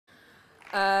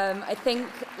I think,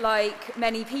 like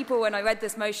many people, when I read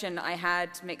this motion, I had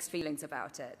mixed feelings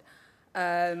about it.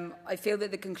 I feel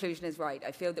that the conclusion is right.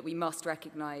 I feel that we must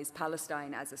recognise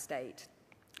Palestine as a state.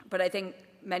 But I think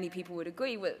many people would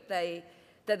agree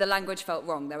that the language felt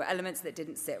wrong. There were elements that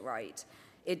didn't sit right.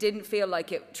 It didn't feel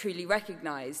like it truly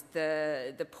recognised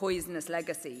the poisonous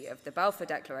legacy of the Balfour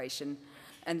Declaration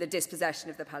and the dispossession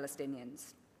of the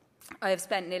Palestinians. I have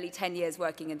spent nearly 10 years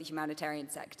working in the humanitarian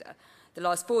sector. The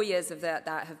last 4 years of that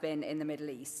have been in the Middle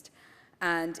East.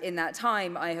 And in that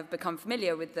time, I have become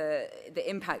familiar with the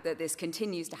impact that this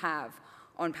continues to have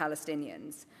on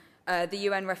Palestinians. The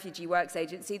UN Refugee Works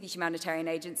Agency, the humanitarian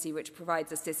agency which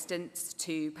provides assistance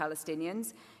to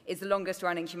Palestinians, is the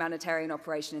longest-running humanitarian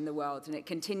operation in the world, and it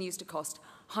continues to cost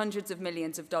hundreds of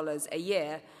millions of dollars a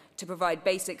year to provide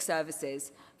basic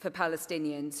services for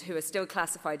Palestinians who are still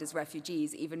classified as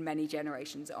refugees even many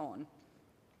generations on.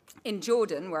 In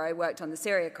Jordan, where I worked on the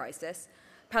Syria crisis,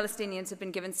 Palestinians have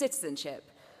been given citizenship,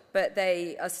 but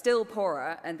they are still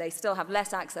poorer and they still have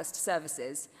less access to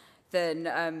services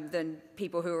than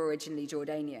people who were originally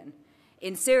Jordanian.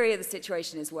 In Syria, the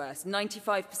situation is worse.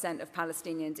 95% of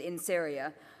Palestinians in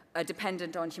Syria are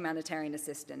dependent on humanitarian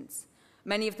assistance.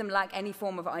 Many of them lack any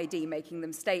form of ID, making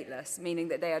them stateless, meaning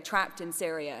that they are trapped in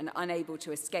Syria and unable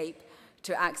to escape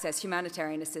to access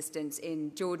humanitarian assistance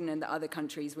in Jordan and the other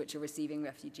countries which are receiving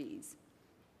refugees.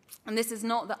 And this is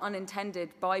not the unintended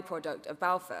byproduct of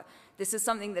Balfour. This is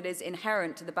something that is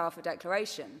inherent to the Balfour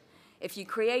Declaration. If you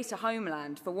create a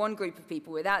homeland for one group of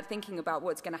people without thinking about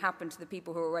what's going to happen to the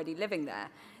people who are already living there,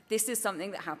 this is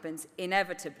something that happens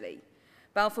inevitably.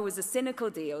 Balfour was a cynical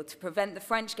deal to prevent the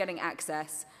French getting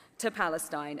access to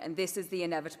Palestine, and this is the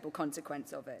inevitable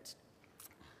consequence of it.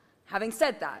 Having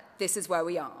said that, this is where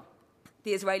we are.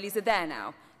 The Israelis are there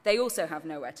now. They also have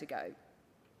nowhere to go.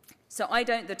 So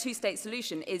the two-state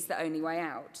solution is the only way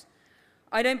out.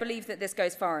 I don't believe that this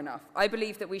goes far enough. I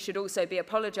believe that we should also be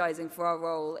apologising for our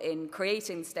role in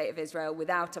creating the State of Israel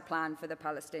without a plan for the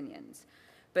Palestinians.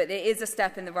 But it is a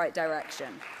step in the right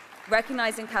direction.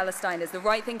 Recognising Palestine is the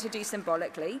right thing to do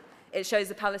symbolically. It shows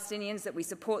the Palestinians that we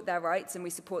support their rights and we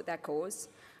support their cause.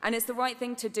 And it's the right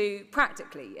thing to do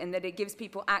practically, in that it gives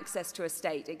people access to a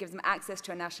state, it gives them access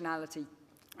to a nationality,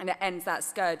 and it ends that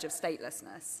scourge of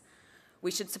statelessness.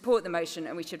 We should support the motion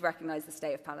and we should recognise the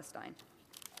State of Palestine.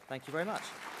 Thank you very much.